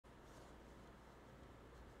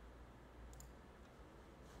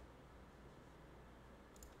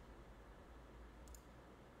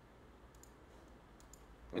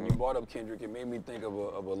And you brought up Kendrick, it made me think of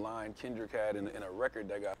a line Kendrick had in a record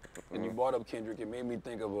that got. And you brought up Kendrick, it made me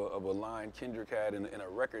think of a line Kendrick had in a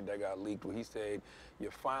record that got leaked, where he said,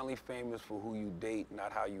 "You're finally famous for who you date,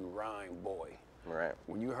 not how you rhyme, boy." Right.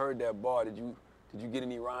 When you heard that bar, did you get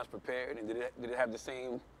any rhymes prepared, and did it have the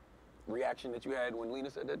same reaction that you had when Lena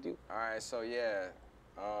said that to you? All right, so yeah,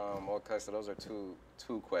 okay, so those are two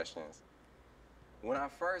questions. When I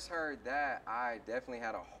first heard that, I definitely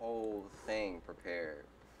had a whole thing prepared.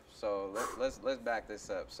 So let's back this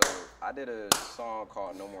up. So I did a song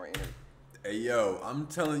called No More Interview. Hey yo, I'm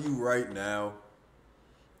telling you right now,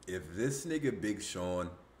 if this nigga Big Sean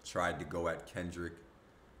tried to go at Kendrick,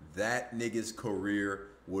 that nigga's career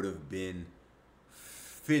would have been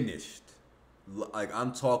finished. Like,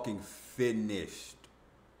 I'm talking finished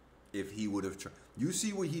if he would have tried. You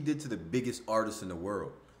see what he did to the biggest artist in the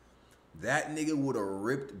world. That nigga would have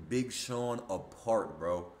ripped Big Sean apart,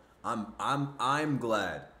 bro. I'm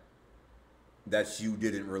glad that you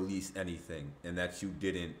didn't release anything and that you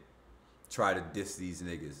didn't try to diss these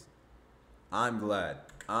niggas. I'm glad,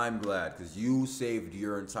 because you saved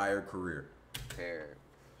your entire career.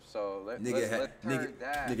 So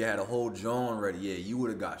Nigga had a whole John ready. Yeah, you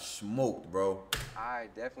would have got smoked, bro. I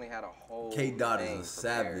definitely had a whole K-Dot is a thing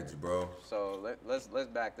savage, prepared. bro. So let's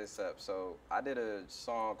back this up. So I did a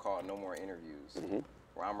song called No More Interviews,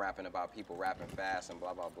 where I'm rapping about people rapping fast and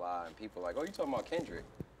blah, blah, blah. And people like, oh, you talking about Kendrick?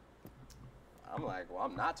 I'm like, well,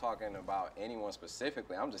 I'm not talking about anyone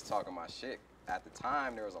specifically. I'm just talking my shit. At the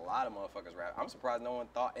time, there was a lot of motherfuckers rap. I'm surprised no one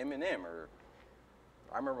thought Eminem, or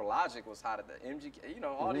I remember Logic was hot at the MGK, you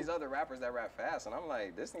know, all these other rappers that rap fast. And I'm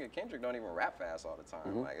like, this nigga Kendrick don't even rap fast all the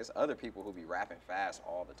time. Like, it's other people who be rapping fast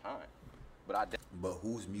all the time. But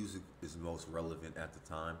whose music is most relevant at the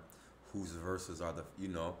time? Whose verses are the, you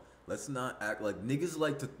know, let's not act like niggas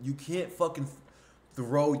like to, you can't fucking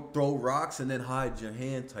throw rocks and then hide your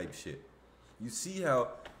hand type shit. You see how,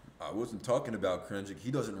 I wasn't talking about Kendrick,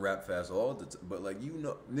 he doesn't rap fast all the time, but like, you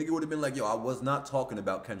know, nigga would have been like, yo, I was not talking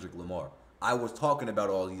about Kendrick Lamar. I was talking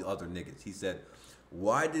about all these other niggas. He said,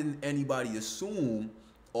 why didn't anybody assume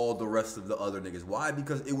all the rest of the other niggas? Why?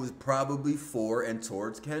 Because it was probably for and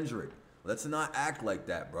towards Kendrick. Let's not act like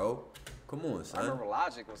that, bro. Come on, son. I remember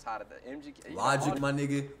Logic was hot at the MGK. Logic, my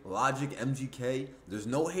nigga. Logic, MGK. There's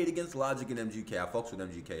no hate against Logic and MGK. I fucks with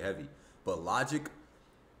MGK heavy. But Logic,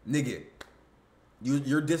 nigga,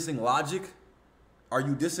 you're dissing Logic? Are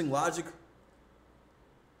you dissing Logic?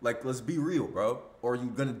 Like, let's be real, bro. Or are you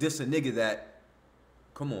gonna diss a nigga that,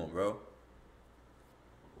 come on, bro.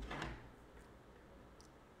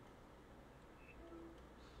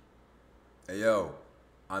 Hey, yo,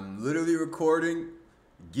 I'm literally recording.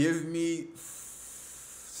 Give me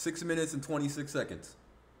 6 minutes and 26 seconds.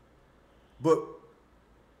 But,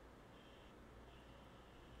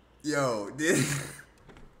 yo, this.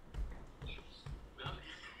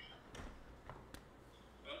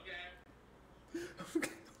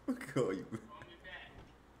 I'll call you.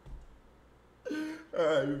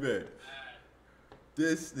 Alright, we back.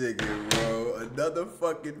 This nigga, bro, another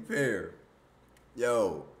fucking pair.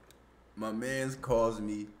 Yo, my man's calls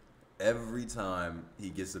me every time he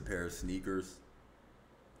gets a pair of sneakers.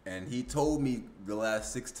 And he told me the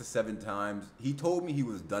last 6 to 7 times, he told me he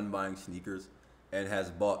was done buying sneakers and has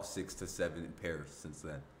bought 6 to 7 pairs since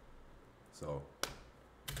then. So.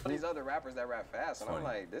 These other rappers that rap fast, and I'm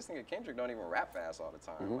like, this nigga Kendrick don't even rap fast all the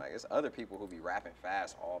time. Like, it's other people who be rapping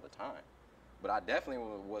fast all the time. But I definitely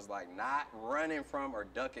was like not running from or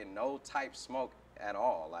ducking no type smoke at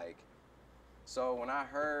all. Like, so when I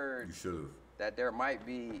heard that there might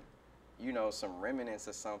be, you know, some remnants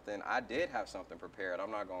of something, I did have something prepared,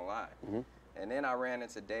 I'm not gonna lie. And then I ran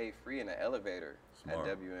into Dave Free in the elevator at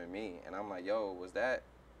WME, and I'm like, yo, was that,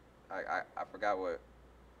 I forgot what,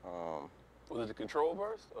 was it the Control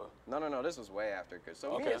verse? Or? No, this was way after.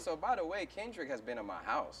 So so by the way, Kendrick has been in my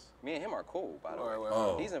house. Me and him are cool, by the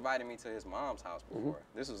way. He's invited me to his mom's house before.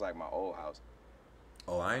 This was like my old house.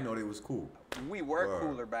 Oh, I didn't know they was cool. We were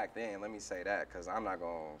cooler back then, let me say that, because I'm not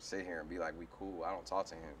going to sit here and be like, we cool. I don't talk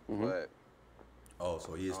to him. But. Oh,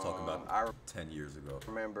 so he is talking about 10 years ago. I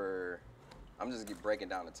remember, I'm just breaking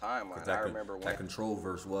down the timeline. I remember when. That Control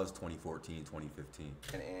verse was 2014, 2015.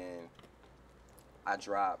 And I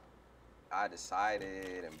dropped I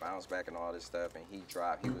Decided and Bounce Back and all this stuff, and he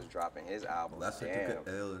was dropping his album. Well, that's like took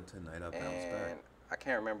an L and tonight I bounced back. I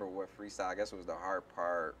can't remember what freestyle, I guess it was the Hard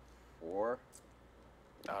Part 4.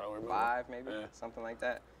 I don't remember. 5 maybe, something like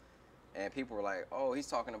that. And people were like, oh, he's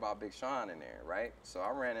talking about Big Sean in there, right? So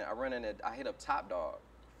I hit up Top Dog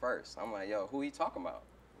first. I'm like, yo, who he talking about?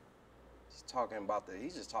 He's talking about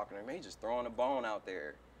he's just talking to me, he's just throwing a bone out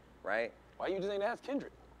there, right? Why you just ain't ask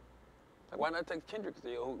Kendrick? Like, why not text Kendrick?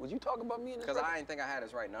 Say, yo, was you talking about me in this Because record? I didn't think I had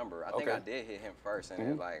his right number. I think I did hit him first, and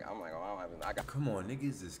then like I'm like, oh, I don't have. I got. Come on,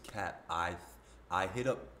 niggas is cat. I hit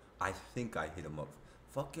up. I think I hit him up.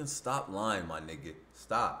 Fucking stop lying, my nigga.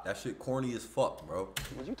 Stop. That shit corny as fuck, bro.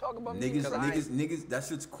 Was you talking about Niggas, me? niggas. That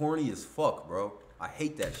shit's corny as fuck, bro. I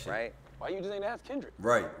hate that shit. Right. Why you just ain't ask Kendrick?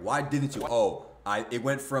 Right. Why didn't you? Oh, it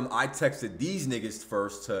went from I texted these niggas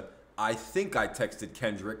first to I think I texted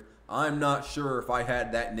Kendrick. I'm not sure if I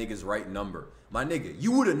had that nigga's right number. My nigga,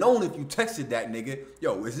 you would have known if you texted that nigga.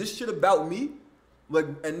 Yo, is this shit about me? Like,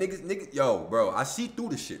 and niggas, yo, bro, I see through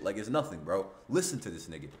the shit like it's nothing, bro. Listen to this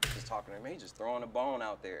nigga. Just talking to me, just throwing a bone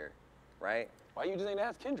out there, right? Why you just ain't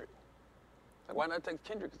ask Kendrick? Like, why not text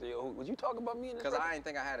Kendrick? Say, yo, was you talking about me in this Because record? I didn't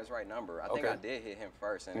think I had his right number. I think I did hit him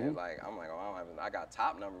first, and then like I'm like, oh, I don't have. I got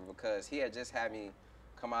top number because he had just had me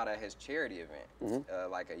come out at his charity event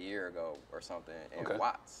like a year ago or something in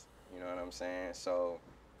Watts. You know what I'm saying? So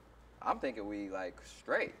I'm thinking we like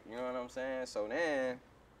straight. You know what I'm saying? So then,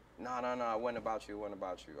 no, it wasn't about you. It wasn't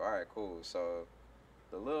about you. All right, cool. So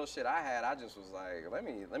the little shit I had, I just was like, let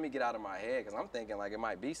me get out of my head because I'm thinking like it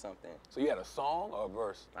might be something. So you had a song or a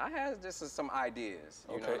verse? I had just some ideas.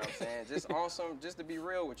 You know what I'm saying? Just on some, just to be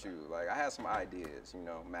real with you. Like I had some ideas, you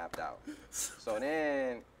know, mapped out. So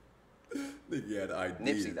then, Nigga had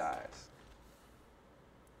ideas. Nipsey dies.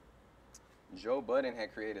 Joe Budden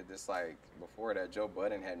had created this like, before that, Joe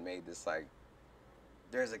Budden had made this like,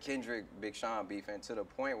 there's a Kendrick Big Sean beef, and to the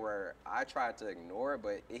point where I tried to ignore it,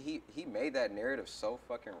 but he made that narrative so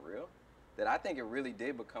fucking real that I think it really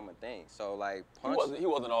did become a thing. So like, He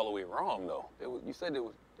wasn't all the way wrong though. You said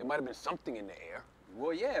there might have been something in the air.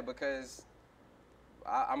 Well, yeah, because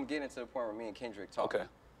I'm getting to the point where me and Kendrick talk. Okay.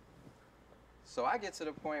 So I get to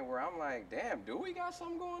the point where I'm like, damn, do we got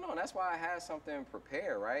something going on? That's why I had something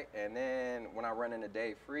prepared, right? And then when I run into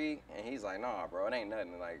Dave Free, and he's like, nah, bro, it ain't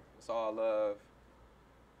nothing. Like, it's all love.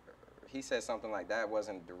 He said something like that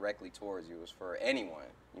wasn't directly towards you. It was for anyone,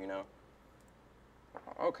 you know?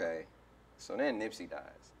 Okay. So then Nipsey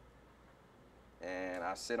dies. And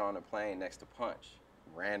I sit on the plane next to Punch.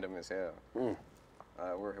 Random as hell.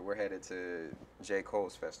 We're headed to J.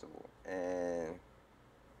 Cole's festival. And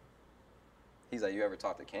he's like, you ever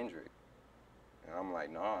talk to Kendrick? And I'm like,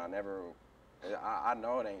 no, I never. I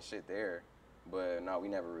know it ain't shit there, but no, we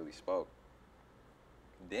never really spoke.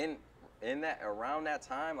 Then around that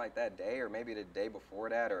time, like that day, or maybe the day before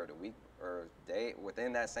that, or the week, or day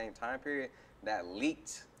within that same time period, that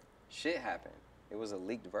leaked shit happened. It was a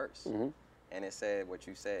leaked verse, and it said what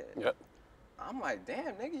you said. Yep. I'm like,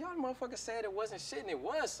 damn, nigga, y'all motherfuckers said it wasn't shit and it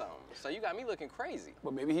was something. So you got me looking crazy.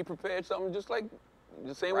 But maybe he prepared something just like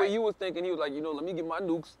the same way you was thinking. He was like, you know, let me get my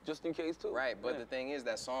nukes just in case too. Right, but the thing is,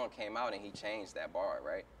 that song came out and he changed that bar,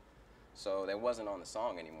 right? So that wasn't on the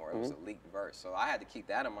song anymore. It was a leaked verse. So I had to keep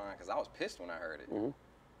that in mind because I was pissed when I heard it.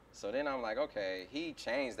 So then I'm like, okay, he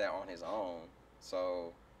changed that on his own.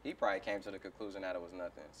 So he probably came to the conclusion that it was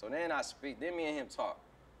nothing. So then then me and him talk.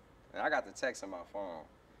 And I got the text on my phone.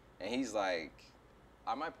 And he's like,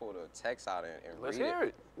 I might pull the text out and Let's read hear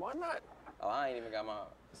it. Why not? Oh, I ain't even got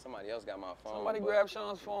somebody else got my phone. Somebody grab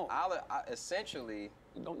Sean's phone. Essentially.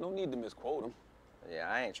 No need to misquote him. Yeah,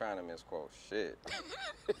 I ain't trying to misquote shit.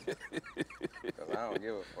 Because I don't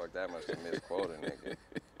give a fuck that much to misquote a nigga.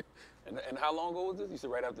 And how long ago was this? You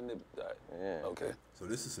said right after Nip died? Yeah. Okay. So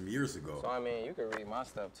this is some years ago. So, I mean, you can read my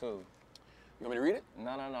stuff, too. You want me to read it?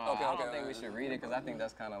 No. Okay, I don't think we should read it because I think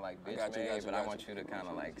that's kind of like bitch made, but I want you to kind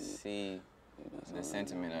of like see the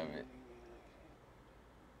sentiment of it.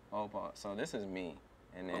 So this is me,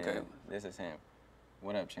 and then this is him.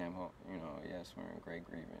 What up, champ? You know, yes, we're in great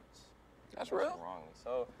grievance. That's real? Wrongly.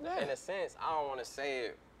 So, in a sense, I don't want to say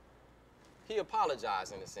it. He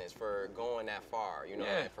apologized, in a sense, for going that far, you know,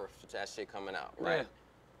 and for that shit coming out, right? Yeah.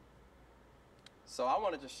 So I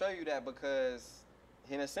wanted to show you that because,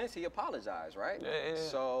 in a sense, he apologized, right? Yeah.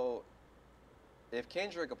 So if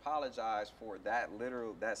Kendrick apologized for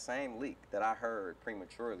that same leak that I heard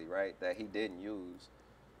prematurely, right, that he didn't use,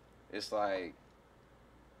 it's like,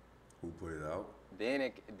 who put it out?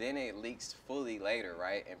 Then it leaks fully later,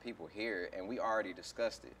 right? And people hear it, and we already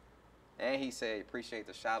discussed it. And he said, appreciate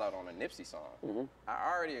the shout out on the Nipsey song.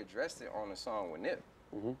 I already addressed it on the song with Nip.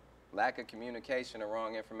 Lack of communication and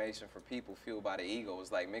wrong information for people fueled by the ego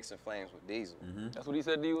is like mixing flames with diesel. That's what he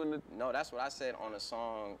said to you in the... No, that's what I said on the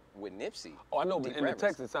song with Nipsey. Oh, I know, but in the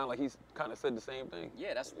text it sounded like he kind of said the same thing.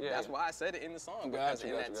 Yeah, that's why I said it in the song. Because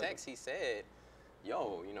in that text he said,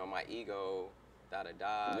 yo, you know, my ego,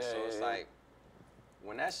 da-da-da. So it's like,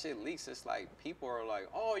 when that shit leaks, it's like people are like,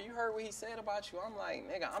 oh, you heard what he said about you? I'm like,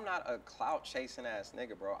 nigga, I'm not a clout chasing ass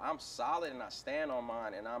nigga, bro. I'm solid and I stand on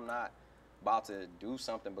mine, and I'm not about to do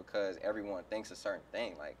something because everyone thinks a certain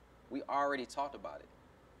thing. Like, we already talked about it.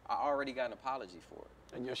 I already got an apology for it.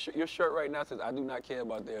 And your shirt right now says, I do not care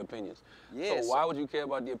about their opinions. Yeah, so why would you care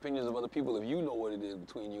about the opinions of other people if you know what it is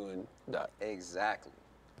between you and Dot? Exactly.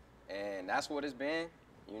 And that's what it's been.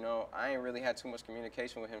 You know, I ain't really had too much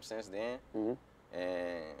communication with him since then.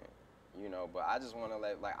 And, you know, but I just want to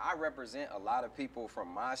like, I represent a lot of people from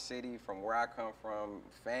my city, from where I come from,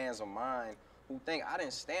 fans of mine, who think I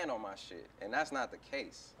didn't stand on my shit. And that's not the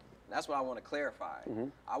case. That's what I want to clarify.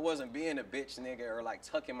 I wasn't being a bitch nigga or like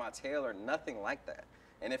tucking my tail or nothing like that.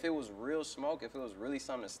 And if it was real smoke, if it was really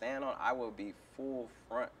something to stand on, I would be full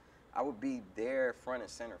front. I would be there front and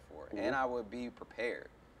center for it. And I would be prepared.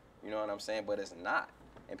 You know what I'm saying? But it's not.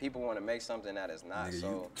 And people want to make something that is not.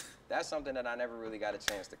 So that's something that I never really got a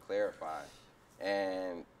chance to clarify.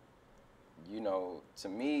 And, you know, to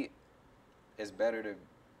me, it's better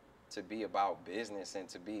to be about business and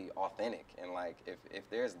to be authentic. And like, if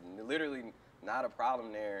there's literally not a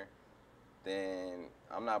problem there, then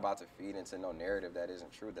I'm not about to feed into no narrative that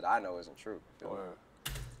isn't true, that I know isn't true.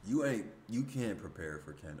 You can't prepare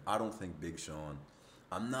for Ken. I don't think Big Sean,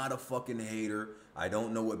 I'm not a fucking hater. I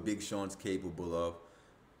don't know what Big Sean's capable of,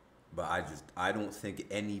 but I don't think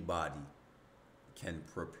anybody can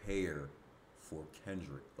prepare for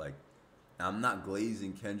Kendrick. Like, I'm not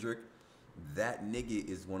glazing Kendrick. That nigga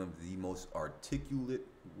is one of the most articulate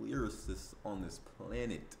lyricists on this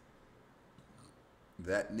planet.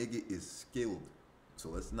 That nigga is skilled. So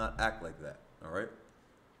let's not act like that, all right?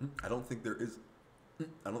 I don't think there is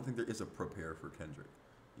a prepare for Kendrick.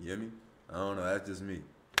 You hear me? I don't know. That's just me.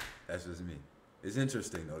 That's just me. It's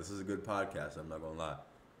interesting, though. This is a good podcast. I'm not going to lie.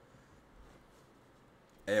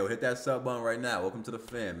 Hey, yo, hit that sub button right now. Welcome to the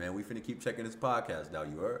fam, man. We finna keep checking this podcast out.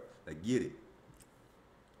 You heard? Like, get it.